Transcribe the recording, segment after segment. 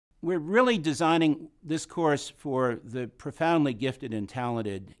we're really designing this course for the profoundly gifted and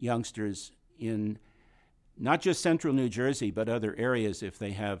talented youngsters in not just central New Jersey, but other areas if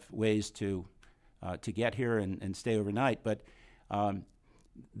they have ways to get here and stay overnight. But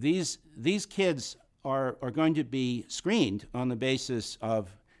these kids are going to be screened on the basis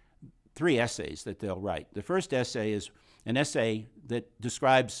of 3 essays that they'll write. The first essay is an essay that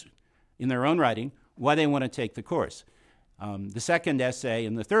describes, in their own writing, why they want to take the course. The second essay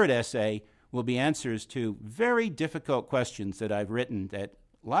and the third essay will be answers to very difficult questions that I've written that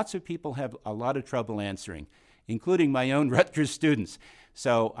lots of people have a lot of trouble answering, including my own Rutgers students.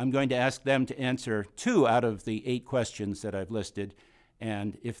 So I'm going to ask them to answer 2 out of the 8 questions that I've listed,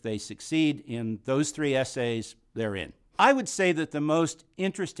 and if they succeed in those 3 essays, they're in. I would say that the most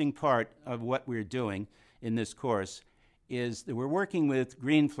interesting part of what we're doing in this course is that we're working with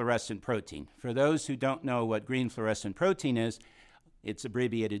green fluorescent protein. For those who don't know what green fluorescent protein is, it's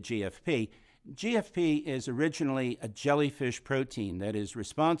abbreviated GFP. GFP is originally a jellyfish protein that is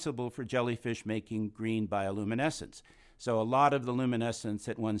responsible for jellyfish making green bioluminescence. So a lot of the luminescence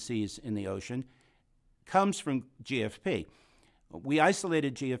that one sees in the ocean comes from GFP. We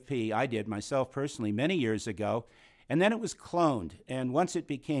isolated GFP, I did myself personally, many years ago, and then it was cloned. And once it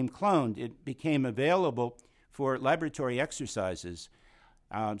became cloned, it became available for laboratory exercises.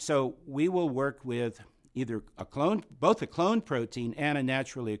 So we will work with either both a cloned protein and a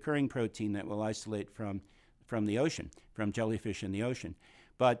naturally occurring protein that will isolate from the ocean, from jellyfish in the ocean.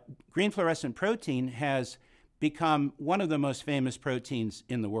 But green fluorescent protein has become one of the most famous proteins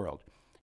in the world.